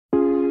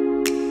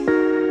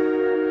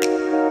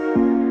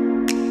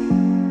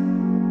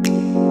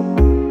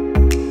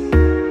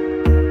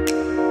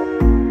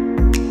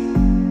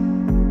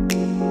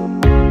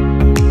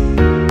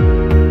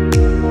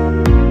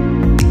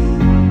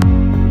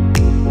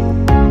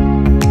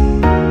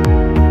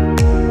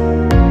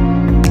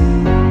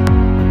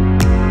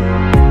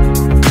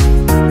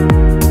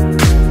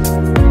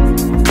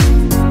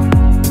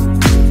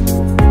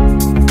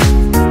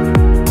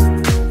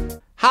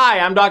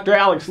I'm Dr.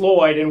 Alex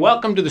Lloyd, and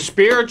welcome to the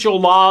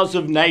Spiritual Laws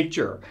of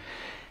Nature.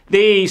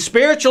 The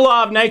spiritual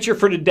law of nature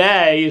for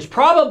today is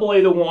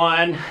probably the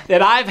one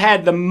that I've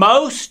had the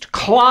most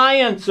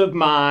clients of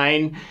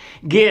mine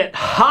get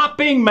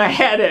hopping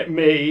mad at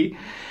me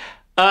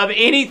of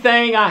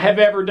anything I have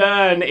ever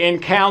done in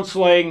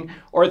counseling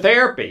or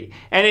therapy.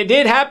 And it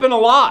did happen a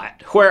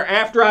lot, where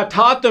after I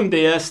taught them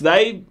this,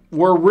 they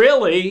were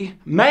really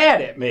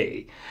mad at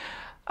me.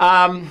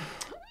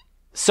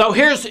 So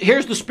here's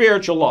the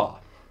spiritual law.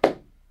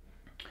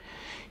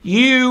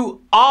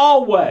 You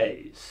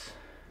always,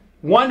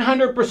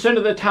 100%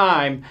 of the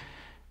time,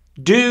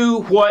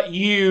 do what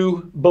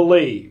you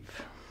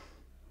believe.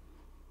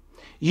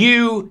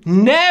 You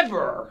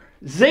never,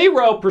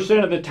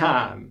 0% of the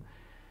time,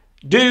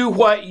 do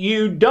what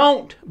you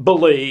don't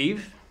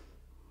believe.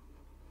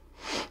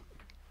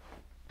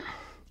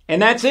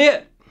 And that's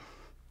it.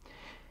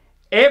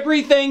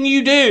 Everything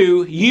you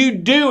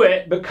do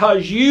it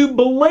because you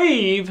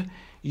believe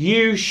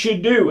you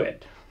should do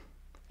it.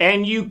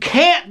 And you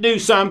can't do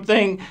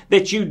something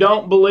that you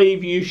don't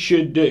believe you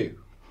should do.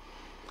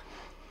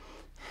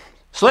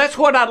 So that's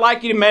what I'd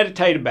like you to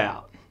meditate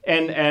about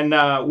and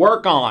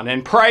work on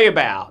and pray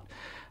about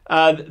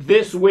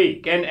this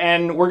week.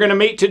 And we're going to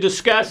meet to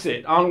discuss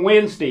it on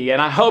Wednesday,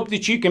 and I hope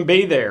that you can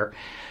be there.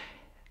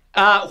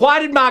 Why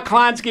did my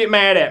clients get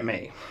mad at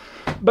me?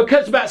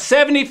 Because about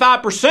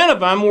 75%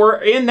 of them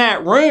were in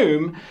that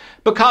room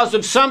because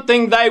of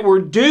something they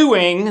were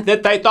doing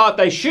that they thought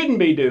they shouldn't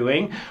be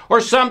doing, or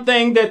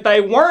something that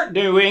they weren't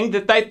doing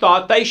that they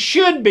thought they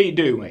should be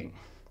doing.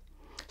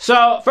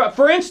 So,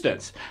 for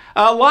instance,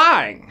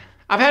 lying.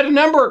 I've had a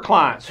number of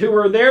clients who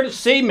were there to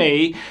see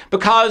me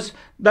because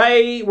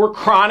they were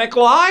chronic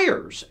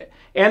liars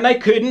and they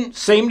couldn't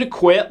seem to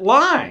quit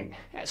lying.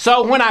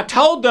 So when I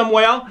told them,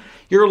 well,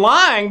 you're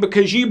lying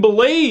because you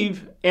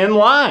believe in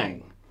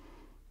lying.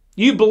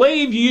 You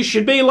believe you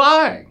should be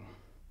lying.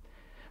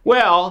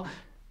 Well,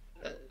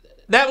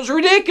 that was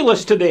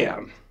ridiculous to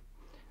them.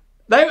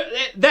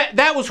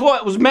 That was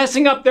what was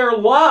messing up their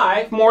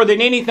life more than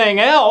anything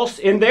else,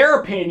 in their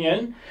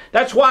opinion.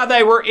 That's why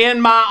they were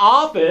in my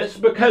office,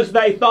 because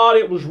they thought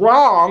it was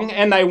wrong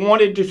and they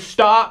wanted to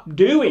stop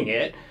doing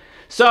it.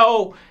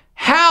 So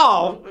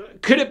how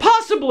could it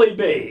possibly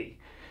be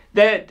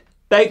that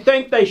they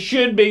think they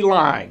should be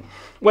lying?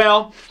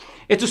 Well,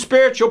 it's a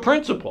spiritual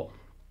principle.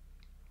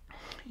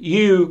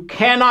 You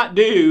cannot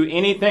do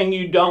anything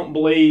you don't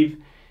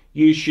believe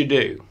you should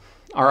do.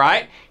 All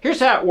right? Here's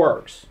how it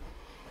works.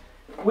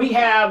 We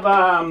have,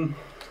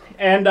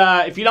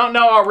 if you don't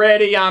know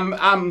already,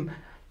 I'm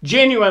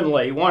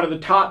genuinely one of the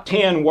top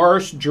 10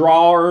 worst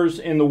drawers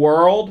in the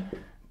world.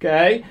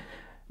 Okay?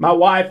 My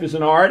wife is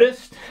an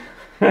artist.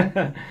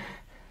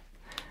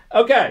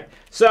 Okay,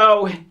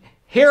 so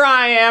here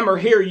I am, or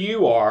here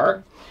you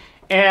are,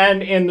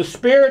 and in the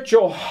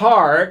spiritual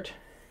heart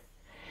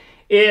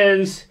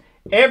is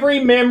every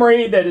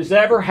memory that has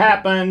ever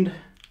happened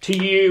to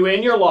you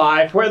in your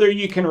life, whether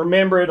you can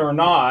remember it or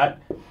not,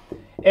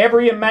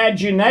 every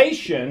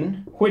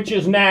imagination, which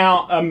is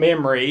now a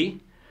memory,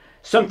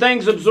 some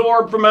things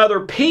absorbed from other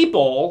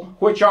people,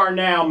 which are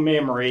now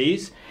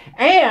memories,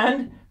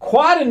 and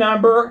quite a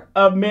number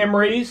of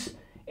memories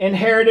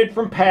inherited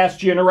from past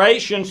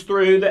generations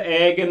through the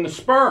egg and the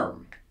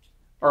sperm,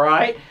 all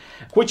right?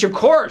 Which, of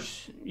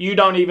course, you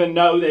don't even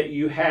know that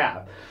you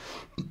have.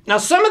 Now,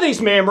 some of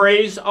these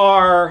memories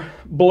are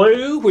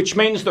blue, which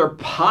means they're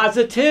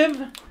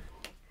positive.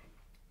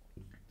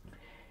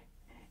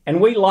 And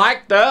we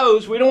like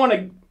those. We don't want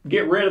to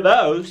get rid of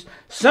those.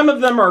 Some of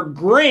them are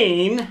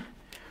green,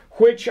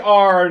 which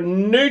are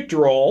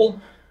neutral.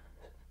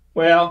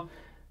 Well,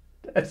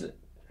 that's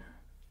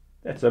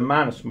a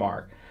minus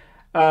mark.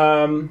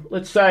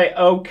 Let's say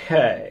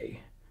okay.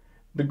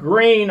 The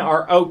green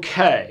are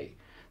okay.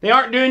 They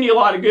aren't doing you a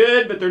lot of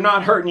good, but they're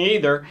not hurting you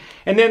either.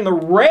 And then the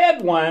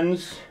red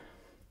ones,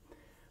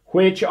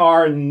 which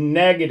are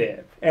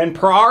negative and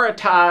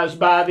prioritized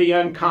by the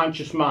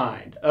unconscious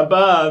mind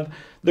above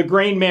the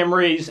green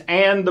memories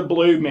and the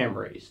blue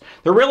memories.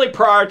 They're really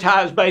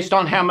prioritized based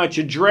on how much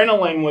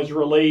adrenaline was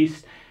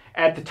released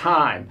at the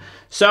time.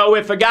 So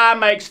if a guy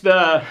makes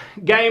the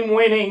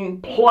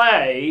game-winning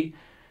play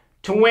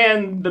to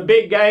win the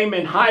big game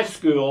in high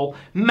school,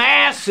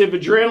 massive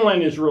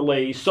adrenaline is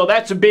released. So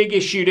that's a big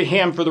issue to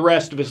him for the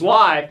rest of his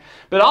life.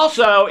 But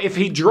also, if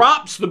he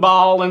drops the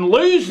ball and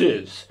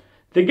loses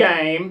the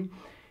game,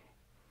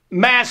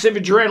 massive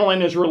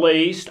adrenaline is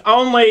released.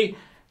 Only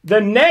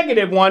the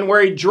negative one,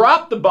 where he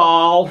dropped the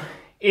ball,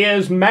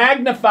 is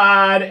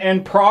magnified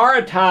and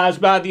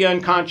prioritized by the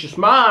unconscious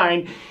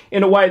mind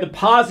in a way the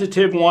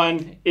positive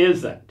one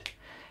isn't.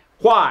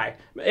 Why?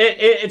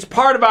 It's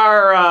part of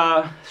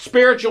our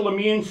spiritual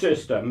immune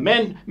system,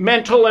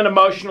 mental and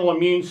emotional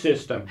immune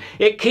system.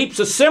 It keeps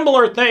a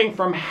similar thing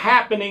from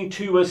happening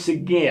to us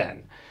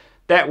again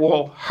that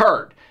will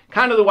hurt.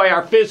 Kind of the way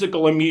our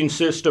physical immune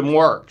system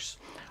works.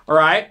 All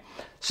right?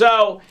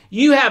 So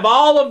you have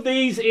all of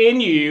these in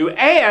you,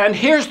 and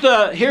here's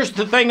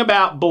the thing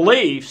about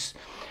beliefs.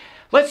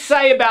 Let's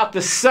say about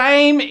the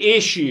same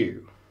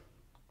issue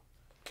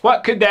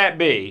What could that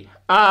be?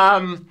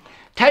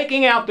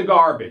 Taking out the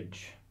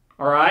garbage.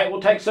 All right,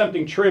 we'll take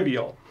something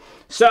trivial.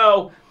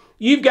 So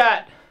you've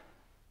got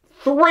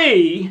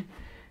 3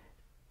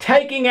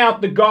 taking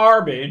out the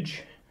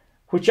garbage,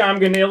 which I'm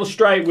going to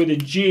illustrate with a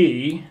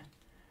G.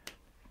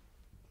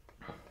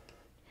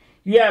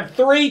 You have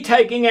 3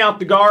 taking out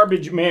the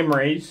garbage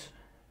memories.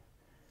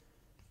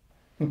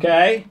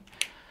 Okay?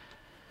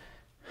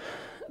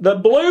 The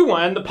blue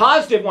one, the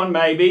positive one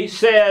maybe,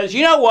 says,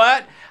 you know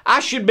what? I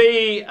should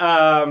be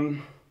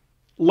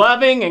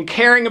loving and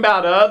caring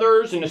about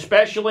others, and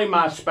especially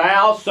my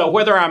spouse. So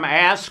whether I'm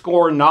asked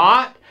or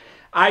not,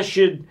 I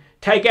should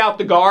take out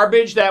the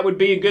garbage. That would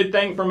be a good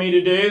thing for me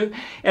to do.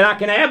 And I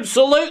can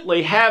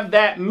absolutely have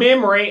that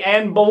memory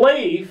and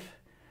belief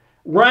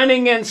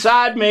running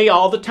inside me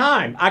all the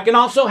time. I can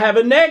also have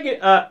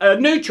a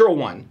neutral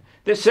one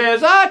that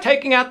says,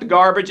 taking out the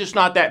garbage, it's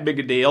not that big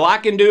a deal. I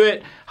can do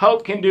it.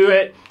 Hope can do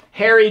it.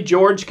 Harry,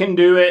 George can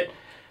do it.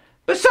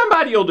 But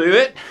somebody will do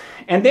it.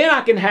 And then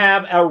I can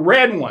have a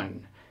red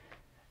one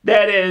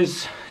that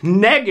is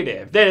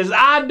negative. That is,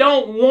 I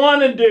don't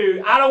want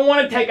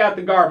to take out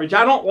the garbage.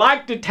 I don't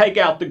like to take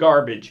out the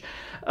garbage.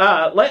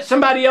 Let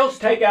somebody else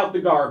take out the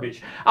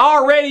garbage. I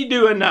already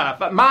do enough.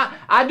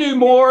 I do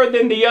more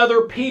than the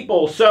other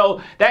people,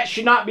 so that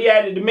should not be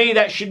added to me.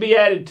 That should be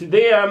added to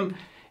them,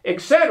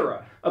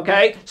 etc.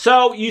 Okay?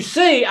 So you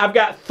see, I've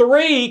got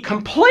 3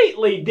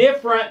 completely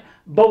different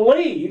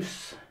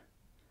beliefs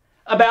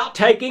about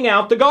taking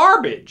out the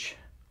garbage.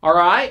 All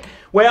right?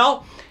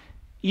 Well,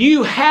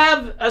 you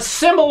have a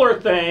similar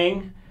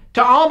thing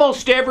to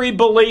almost every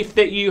belief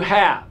that you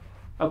have.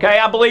 Okay?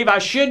 I believe I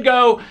should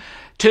go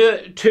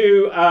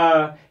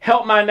to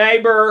help my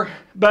neighbor,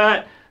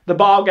 but the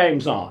ball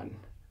game's on.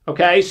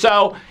 Okay?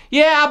 So,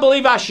 yeah, I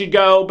believe I should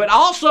go, but I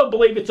also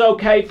believe it's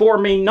okay for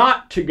me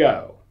not to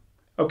go.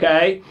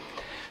 Okay?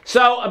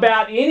 So,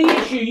 about any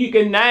issue you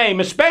can name,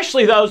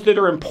 especially those that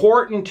are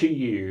important to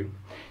you,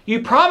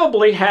 you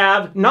probably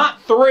have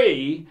not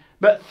 3,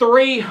 but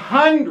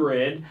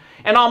 300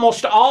 and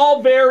almost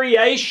all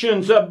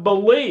variations of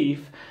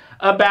belief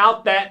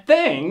about that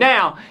thing.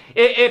 Now,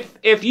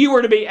 if you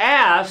were to be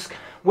asked,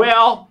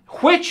 well,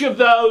 which of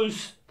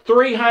those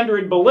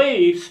 300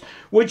 beliefs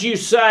would you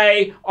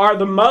say are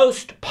the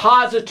most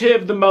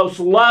positive, the most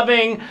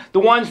loving, the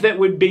ones that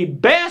would be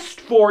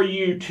best for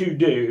you to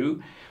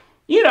do,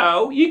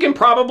 you can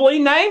probably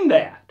name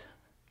that.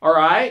 All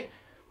right?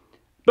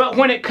 But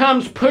when it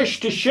comes push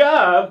to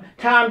shove,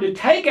 time to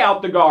take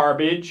out the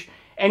garbage,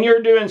 and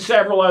you're doing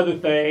several other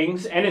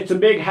things, and it's a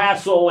big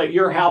hassle at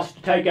your house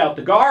to take out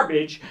the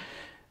garbage,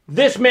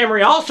 this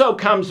memory also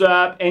comes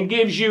up and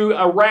gives you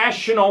a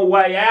rational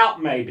way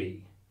out,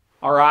 maybe.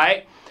 All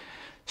right?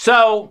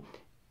 So,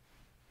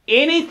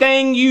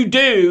 anything you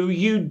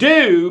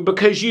do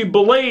because you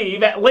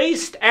believe, at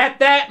least at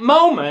that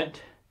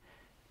moment,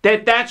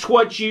 that that's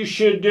what you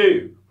should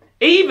do.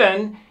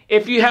 Even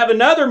if you have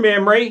another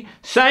memory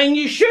saying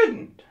you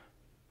shouldn't.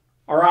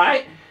 All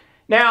right?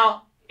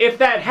 Now, if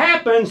that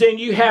happens and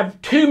you have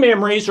 2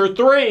 memories or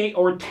 3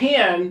 or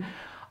 10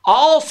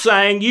 all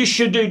saying you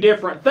should do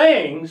different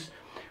things,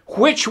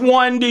 which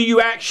one do you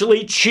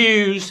actually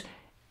choose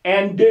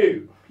and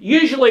do?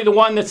 Usually the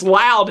one that's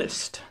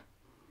loudest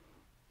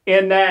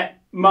in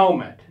that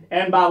moment.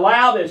 And by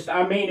loudest,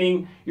 I'm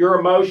meaning your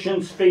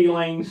emotions,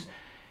 feelings,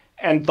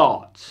 and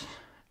thoughts.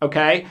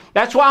 Okay?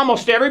 That's why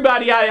almost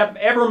everybody I have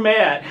ever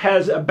met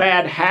has a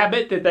bad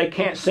habit that they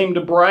can't seem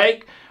to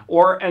break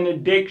or an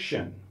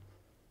addiction.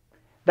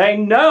 They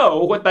know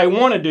what they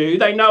want to do.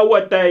 They know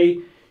what they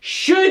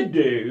should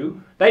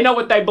do. They know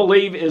what they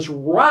believe is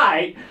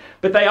right,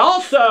 but they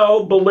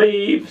also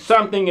believe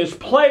something is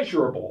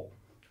pleasurable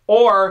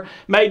or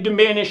may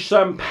diminish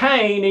some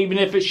pain, even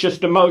if it's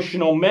just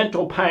emotional,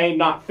 mental pain,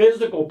 not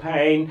physical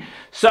pain.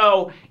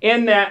 So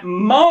in that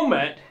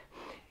moment,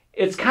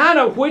 it's kind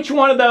of which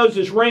one of those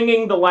is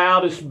ringing the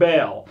loudest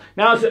bell.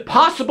 Now, is it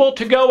possible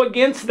to go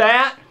against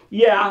that?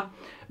 Yeah,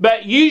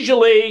 but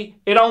usually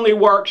it only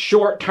works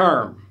short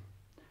term.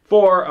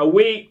 For a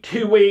week,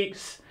 2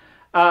 weeks,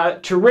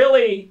 to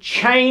really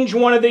change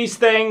one of these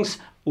things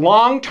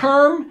long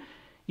term,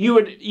 you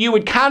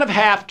would kind of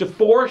have to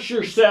force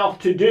yourself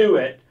to do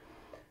it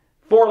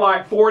for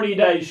like 40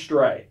 days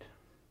straight.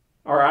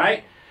 All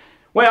right?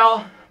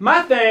 Well,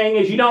 my thing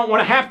is you don't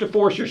want to have to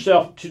force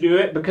yourself to do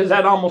it because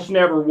that almost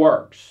never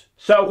works.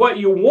 So what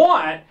you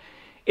want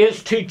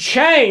is to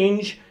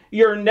change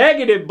your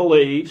negative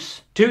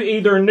beliefs to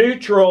either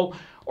neutral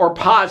or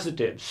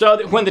positive, so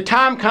that when the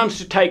time comes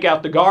to take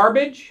out the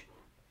garbage,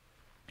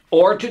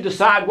 or to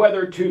decide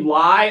whether to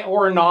lie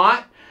or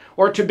not,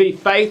 or to be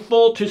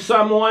faithful to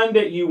someone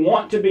that you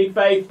want to be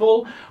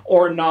faithful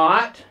or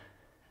not,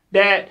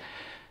 that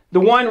the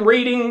one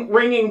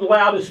ringing the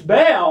loudest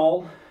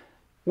bell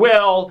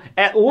will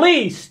at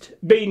least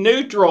be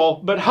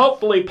neutral, but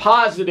hopefully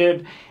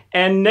positive,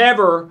 and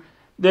never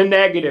the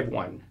negative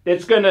one.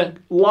 That's going to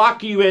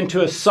lock you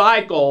into a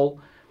cycle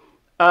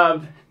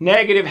of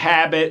negative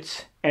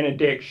habits and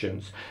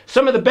addictions.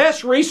 Some of the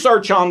best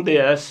research on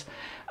this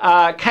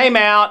came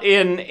out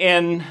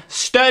in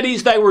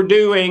studies they were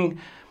doing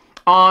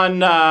on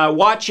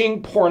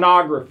watching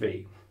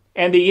pornography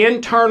and the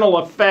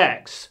internal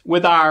effects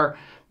with our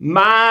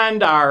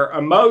mind, our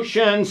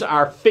emotions,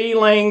 our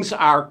feelings,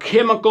 our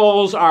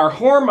chemicals, our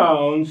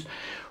hormones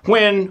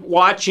when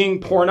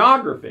watching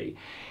pornography.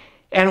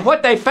 And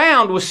what they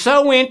found was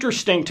so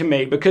interesting to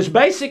me, because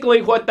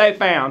basically what they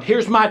found,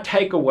 here's my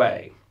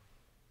takeaway.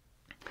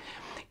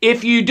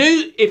 If you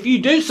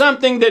do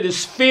something that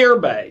is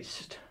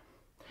fear-based,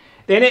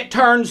 then it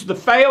turns the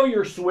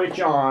failure switch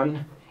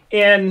on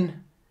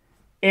in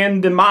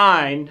the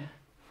mind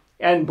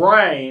and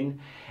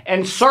brain,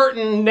 and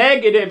certain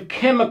negative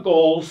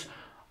chemicals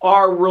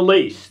are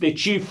released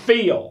that you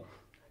feel.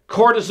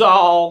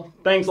 Cortisol,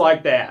 things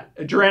like that,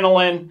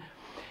 adrenaline.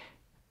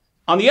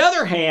 On the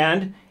other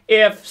hand,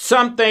 if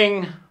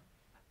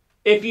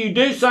you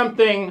do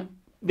something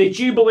that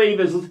you believe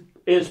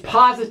is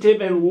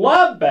positive and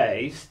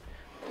love-based,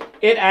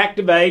 it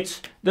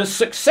activates the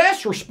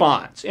success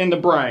response in the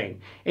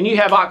brain. And you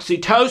have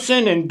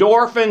oxytocin,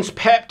 endorphins,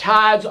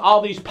 peptides,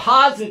 all these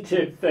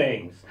positive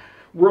things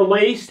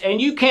released,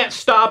 and you can't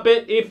stop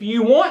it if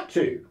you want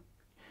to.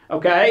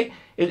 Okay?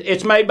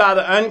 It's made by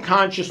the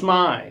unconscious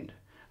mind.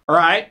 All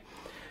right?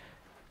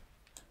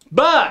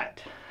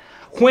 But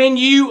when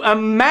you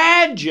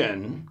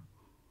imagine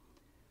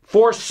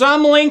for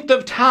some length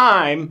of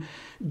time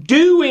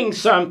doing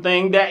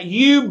something that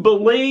you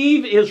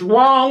believe is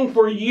wrong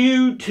for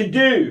you to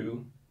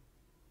do,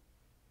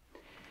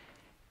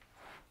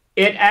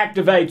 it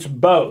activates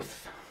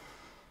both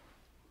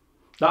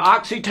the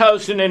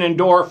oxytocin and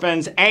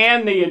endorphins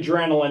and the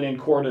adrenaline and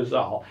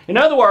cortisol. In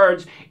other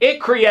words, it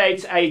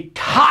creates a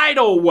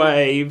tidal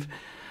wave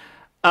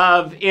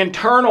of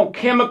internal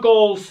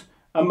chemicals,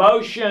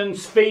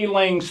 emotions,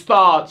 feelings,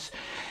 thoughts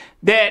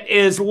that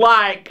is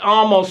like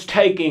almost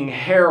taking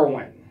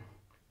heroin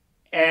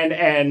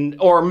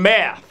or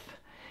meth.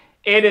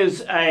 It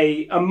is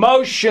a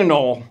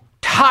emotional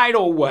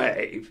tidal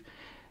wave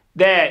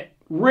that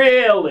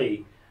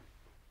really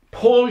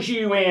pulls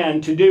you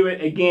in to do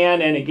it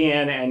again and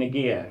again and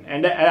again.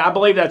 And I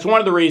believe that's one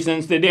of the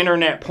reasons that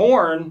internet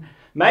porn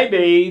may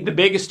be the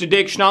biggest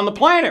addiction on the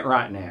planet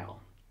right now.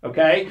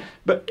 Okay?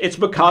 But it's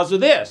because of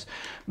this.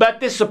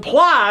 But this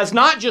applies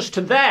not just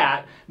to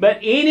that, but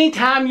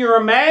anytime you're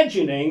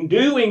imagining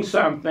doing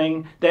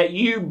something that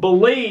you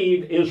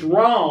believe is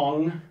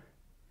wrong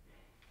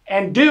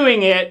and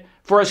doing it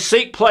for a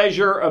seek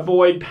pleasure,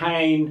 avoid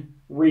pain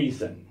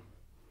reason.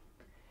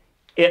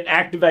 It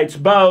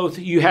activates both.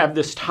 You have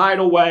this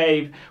tidal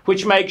wave,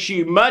 which makes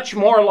you much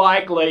more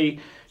likely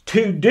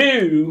to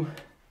do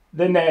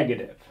the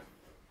negative.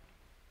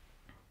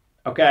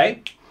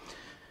 Okay?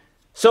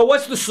 So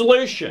what's the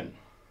solution?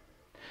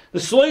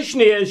 The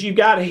solution is you've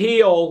got to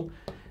heal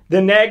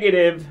the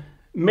negative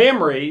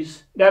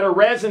memories that are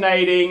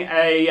resonating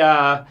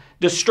a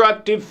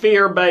destructive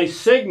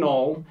fear-based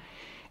signal,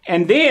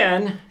 and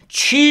then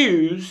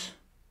choose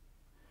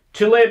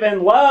to live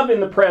in love in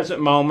the present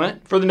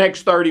moment for the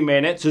next 30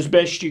 minutes as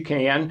best you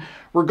can,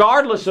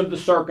 regardless of the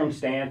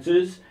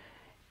circumstances,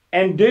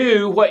 and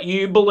do what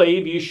you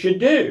believe you should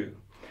do.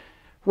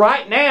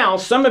 Right now,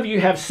 some of you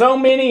have so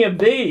many of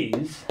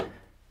these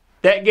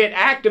that get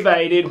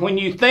activated when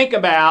you think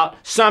about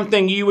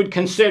something you would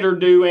consider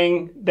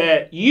doing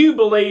that you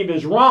believe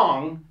is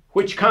wrong,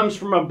 which comes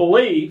from a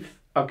belief,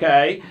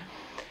 okay?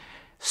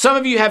 Some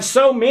of you have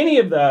so many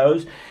of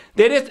those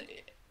that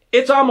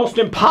it's almost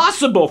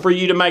impossible for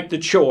you to make the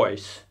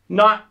choice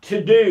not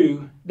to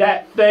do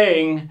that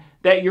thing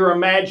that you're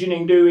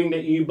imagining doing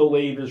that you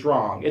believe is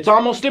wrong. It's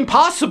almost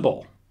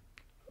impossible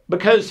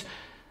because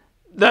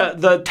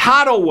the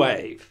tidal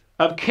wave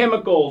of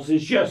chemicals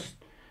is just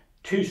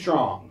too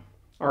strong.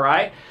 All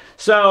right?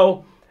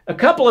 So a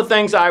couple of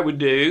things I would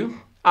do.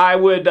 I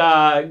would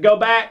go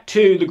back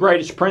to the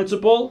greatest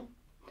principle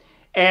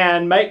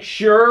and make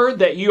sure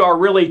that you are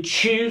really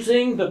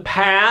choosing the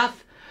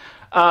path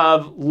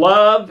of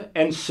love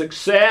and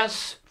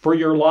success for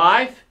your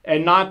life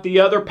and not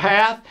the other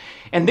path.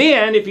 And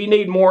then if you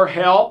need more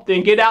help,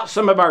 then get out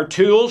some of our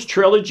tools,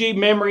 Trilogy,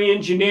 Memory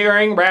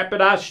Engineering,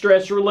 Rapid Eye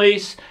Stress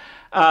Release.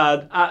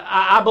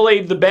 I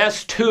believe the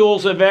best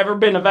tools have ever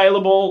been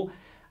available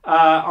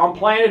on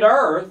planet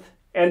Earth.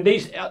 And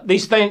these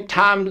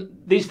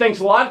things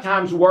a lot of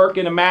times work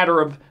in a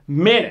matter of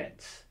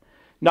minutes,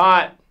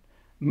 not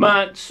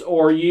months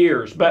or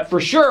years, but for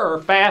sure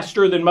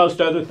faster than most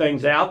other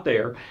things out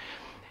there.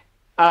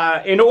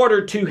 In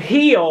order to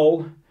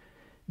heal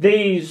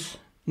these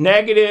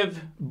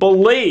negative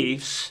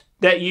beliefs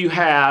that you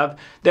have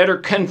that are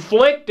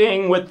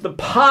conflicting with the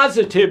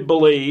positive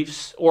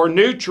beliefs or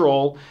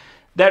neutral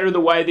that are the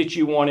way that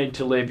you wanted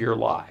to live your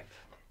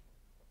life.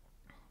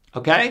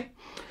 Okay?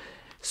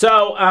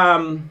 So,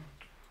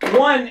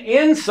 one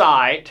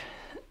insight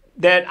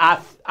that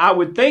I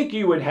would think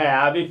you would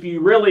have if you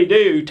really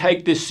do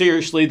take this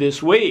seriously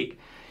this week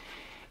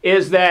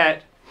is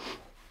that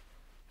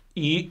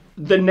the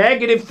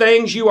negative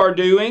things you are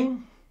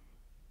doing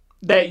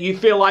that you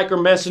feel like are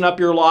messing up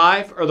your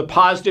life, or the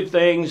positive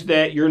things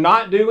that you're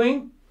not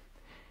doing,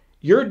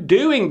 you're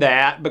doing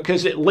that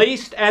because at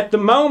least at the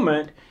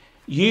moment,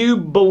 you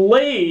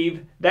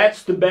believe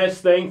that's the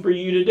best thing for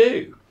you to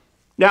do.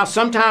 Now,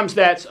 sometimes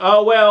that's,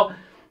 oh, well,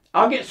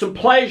 I'll get some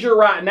pleasure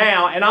right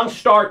now and I'll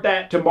start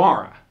that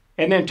tomorrow.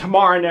 And then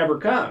tomorrow never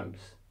comes,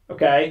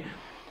 okay?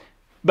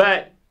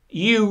 But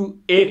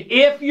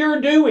if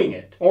you're doing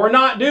it or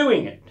not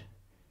doing it,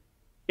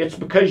 it's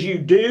because you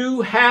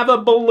do have a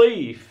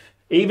belief,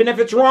 even if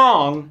it's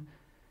wrong,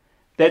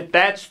 that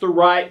that's the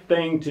right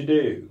thing to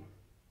do.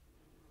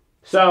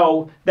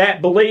 So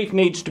that belief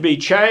needs to be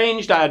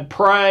changed. I'd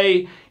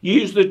pray,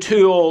 use the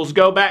tools,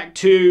 go back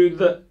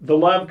to the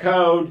love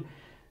code,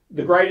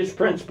 the greatest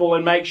principle,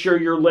 and make sure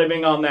you're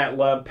living on that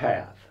love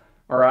path.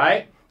 All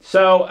right?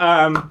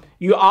 So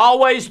you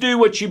always do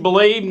what you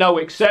believe, no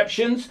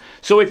exceptions.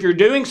 So if you're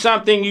doing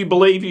something you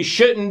believe you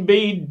shouldn't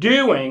be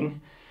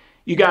doing,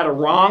 you got a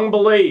wrong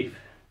belief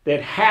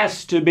that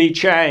has to be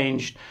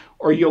changed,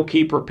 or you'll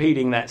keep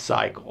repeating that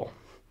cycle.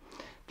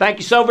 Thank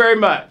you so very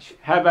much.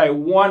 Have a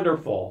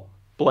wonderful,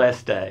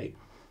 blessed day.